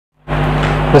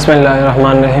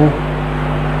Bismillahirrahmanirrahim.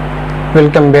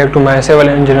 Welcome back to my civil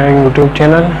engineering YouTube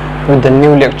channel with the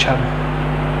new lecture.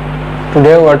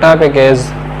 Today our topic is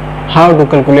how to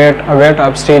calculate a weight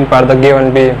of steel per the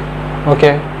given beam.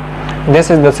 Okay, this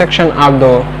is the section of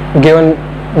the given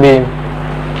beam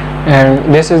and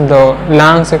this is the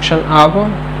long section of a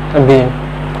beam.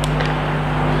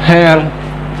 Here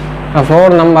a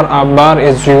 4 number of bar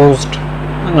is used.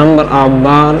 Number of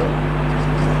bar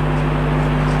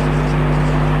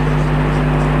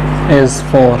is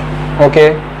 4.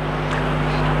 Okay,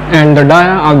 and the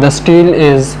dia of the steel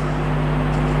is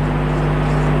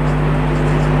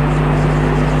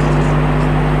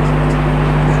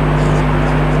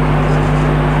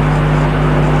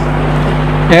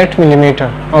 8 millimeter.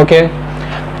 Okay,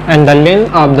 and the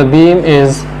length of the beam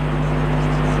is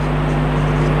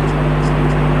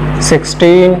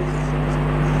 16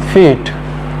 feet.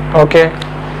 Okay,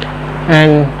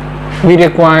 and we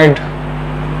required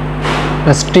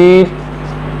the steel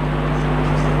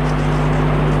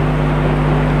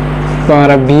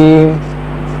for a beam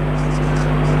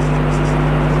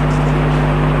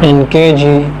in kg.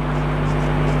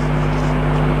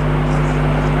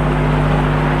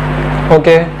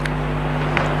 Okay,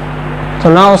 so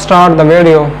now start the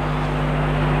video.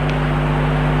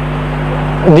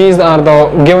 These are the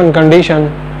given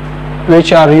condition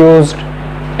which are used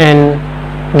in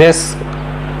this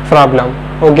problem.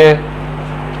 Okay,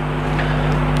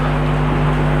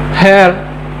 here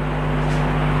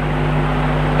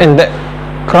in the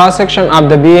cross section of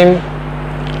the beam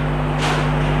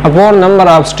a 4 number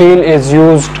of steel is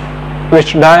used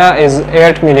which dia is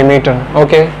 8 millimeter.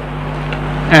 Okay,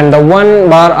 and the 1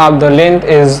 bar of the length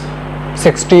is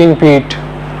 16 feet.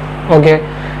 Okay,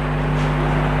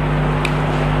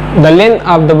 the length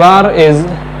of the bar is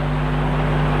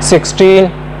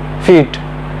 16 feet.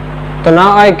 So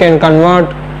now I can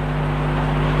convert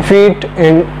feet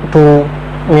into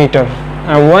meter,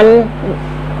 and 1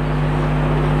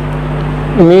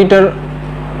 meter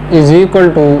is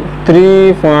equal to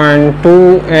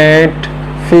 3.28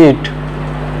 feet.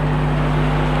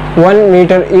 1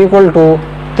 meter equal to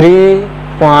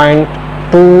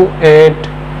 3.28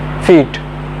 feet.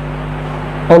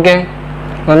 Okay,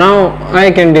 so now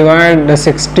I can divide the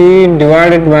 16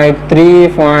 divided by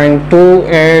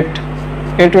 3.28.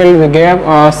 It will give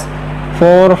us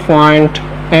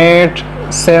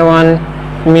 4.87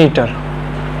 meter.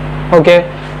 Okay,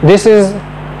 this is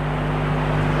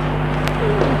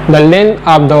the length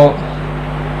of the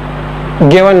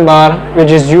given bar which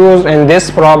is used in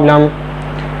this problem,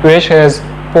 which is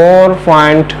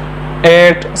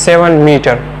 4.87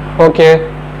 meter. Okay,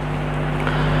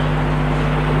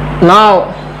 now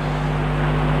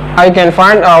I can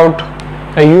find out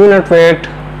a unit weight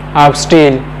of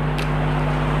steel.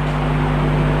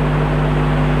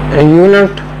 A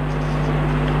unit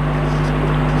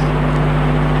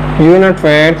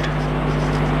weight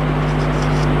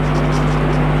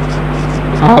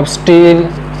of steel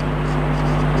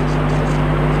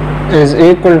is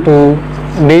equal to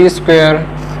d square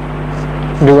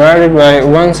divided by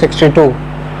 162.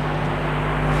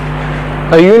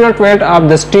 The unit weight of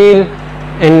the steel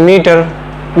in meter,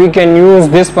 we can use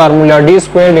this formula, d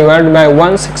square divided by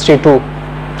 162.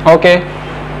 Okay,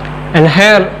 and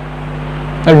here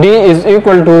the d is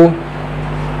equal to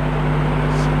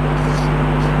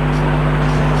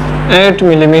 8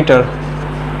 millimeter.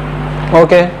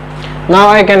 Okay, now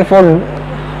I can put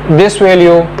this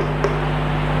value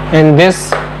in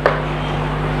this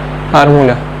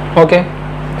formula. Okay,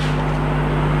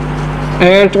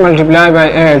 8 multiplied by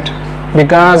 8,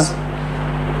 because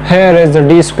here is the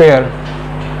d square.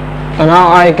 So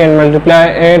now I can multiply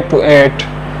 8 to 8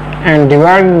 and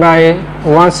divide by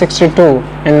 162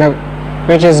 in the,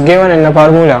 which is given in the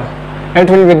formula. It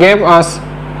will give us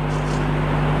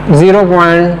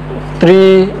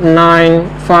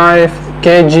 0.395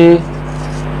 kg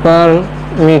per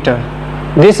meter.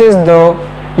 This is the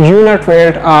unit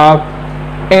weight of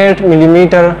 8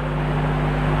 millimeter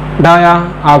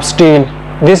dia of steel.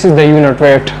 This is the unit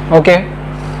weight. Okay,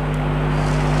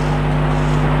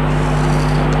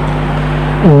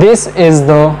 this is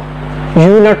the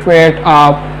unit weight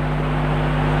of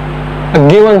a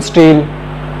given steel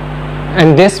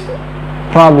in this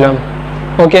problem.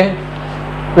 Okay,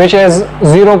 which is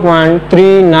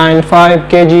 0.395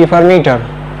 kg per meter.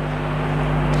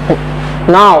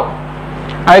 Now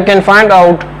I can find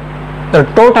out the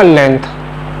total length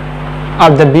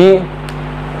of the beam.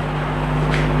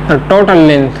 The total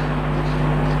length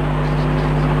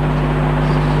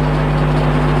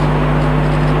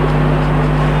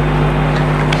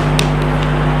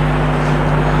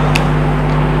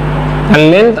the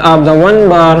length of the one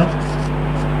bar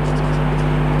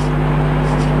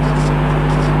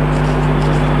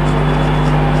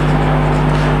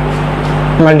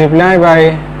multiply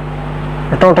by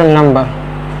a total number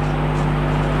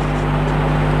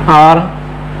or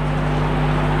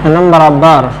a number of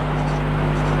bar.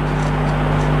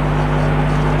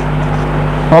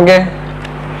 Okay,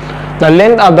 the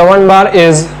length of the one bar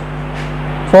is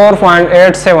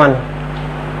 4.87,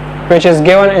 which is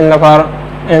given in the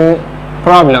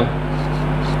problem.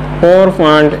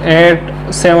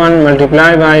 4.87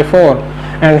 multiplied by 4,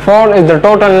 and 4 is the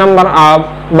total number of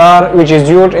bar which is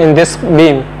used in this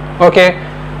beam. Okay,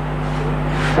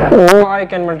 now I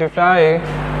can multiply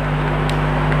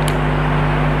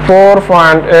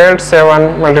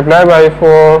 4.87 multiplied by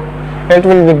 4, it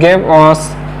will be give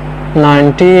us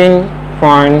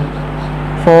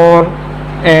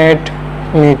 19.48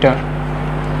 meter,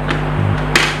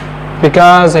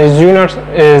 because its unit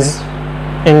is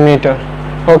in meter.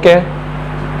 Okay,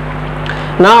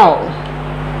 now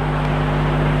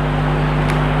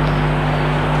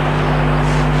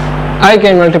I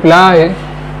can multiply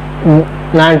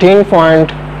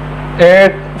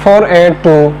 19.848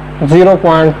 to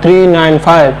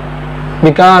 0.395,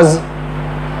 because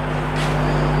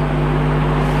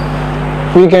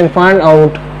we can find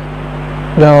out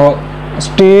the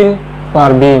steel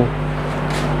per beam.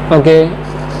 Okay,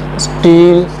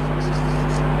 steel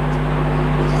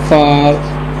per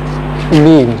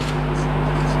beam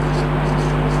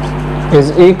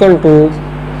is equal to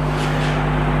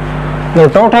the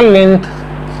total length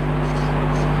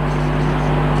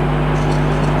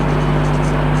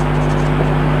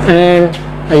and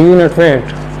a unit weight.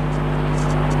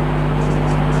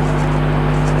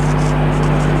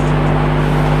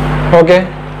 Okay,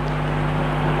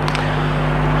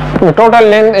 the total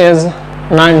length is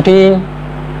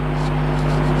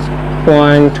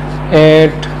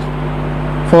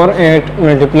 19.848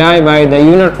 multiplied by the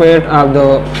unit weight of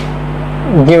the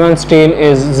given steel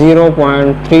is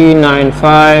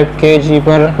 0.395 kg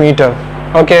per meter.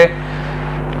 Okay,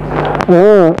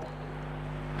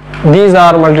 these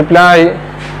are multiplied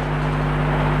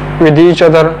with each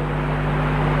other.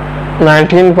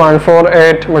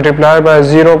 19.48 multiplied by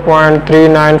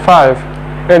 0.395,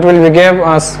 it will be give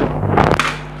us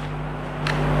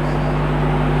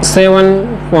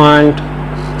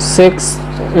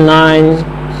 7.69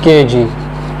 kg,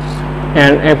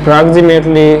 and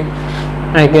approximately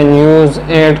I can use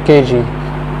 8 kg.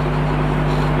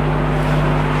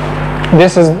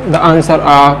 This is the answer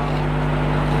of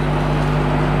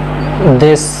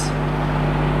this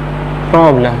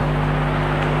problem.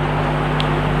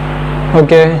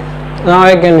 Okay, now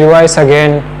I can revise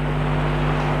again.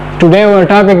 Today our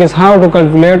topic is how to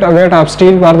calculate a weight of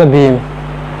steel for the beam.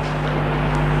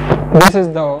 This is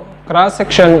the cross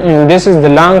section and this is the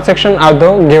long section of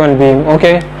the given beam.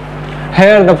 Okay,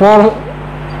 here the 4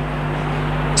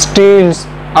 steels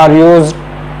are used,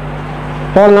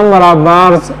 4 number of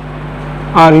bars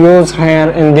are used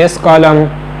here in this column,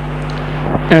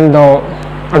 and the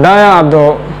dia of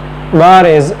the bar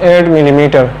is 8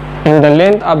 millimeter, and the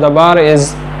length of the bar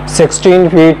is 16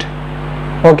 feet.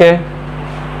 Okay,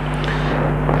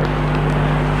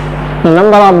 the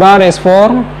number of bar is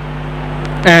 4,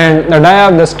 and the dia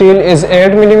of the steel is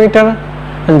 8 millimeter,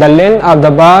 and the length of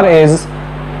the bar is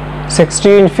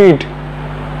 16 feet.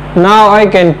 Now I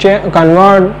can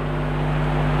convert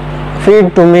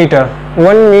feet to meter.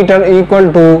 1 meter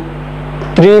equal to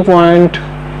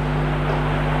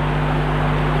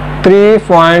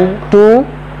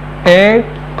 3.28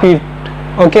 feet.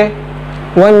 Okay,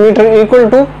 1 meter equal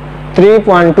to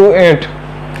 3.28.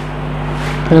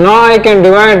 Now I can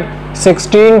divide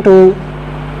 16 to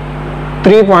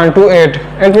 3.28.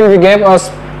 It will be give us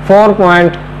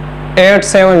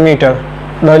 4.87 meter.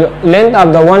 The length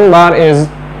of the one bar is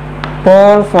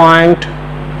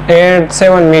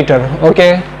 4.87 meter.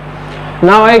 Okay,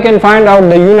 now I can find out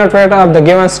the unit weight of the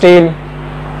given steel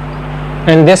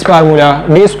in this formula: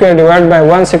 d square divided by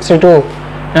 162.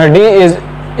 Now d is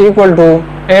equal to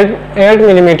 8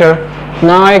 millimeter.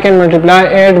 Now I can multiply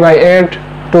 8 by 8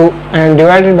 and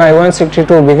divide it by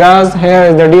 162, because here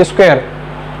is the d square.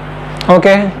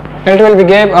 Okay, it will be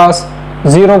give us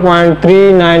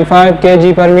 0.395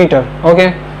 kg per meter.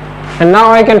 Okay, and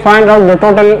now I can find out the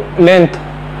total length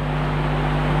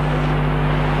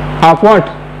of what?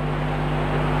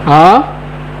 A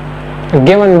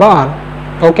given bar.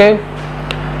 Okay,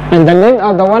 and the length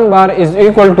of the one bar is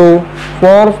equal to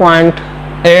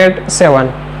 4.87,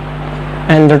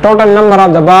 and the total number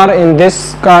of the bar in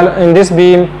this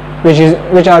beam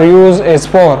which are used is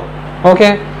 4.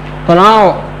 Okay, so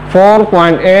now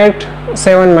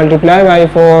 4.87 multiplied by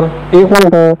 4 equal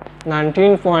to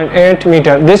 19.8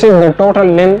 meter. This is the total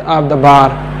length of the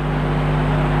bar.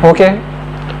 Okay,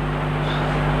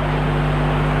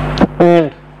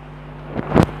 and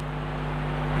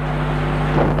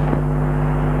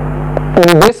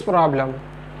in this problem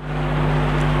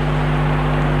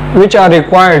which are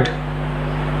required.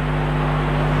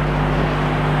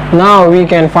 Now we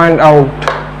can find out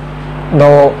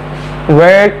the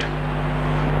weight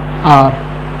or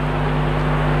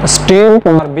steel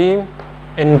per beam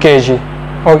in kg.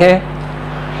 Okay,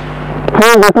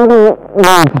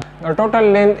 the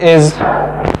total length is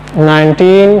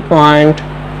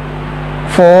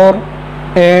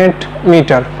 19.48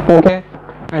 meter. Okay,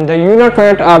 and the unit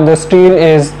weight of the steel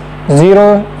is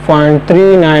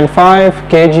 0.395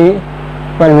 kg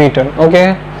per meter.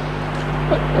 Okay,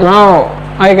 now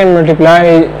I can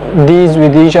multiply these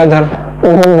with each other.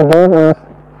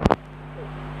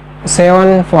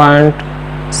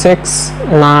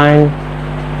 7.69,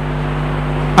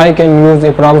 I can use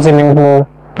approximately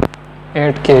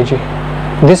 8 kg.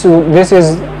 This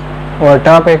is our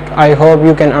topic. I hope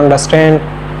you can understand.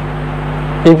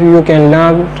 If you can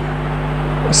learn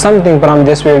something from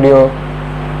this video,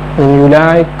 then you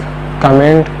like,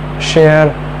 comment,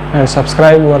 share and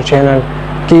subscribe our channel.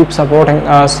 Keep supporting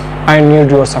us. I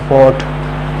need your support.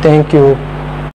 Thank you.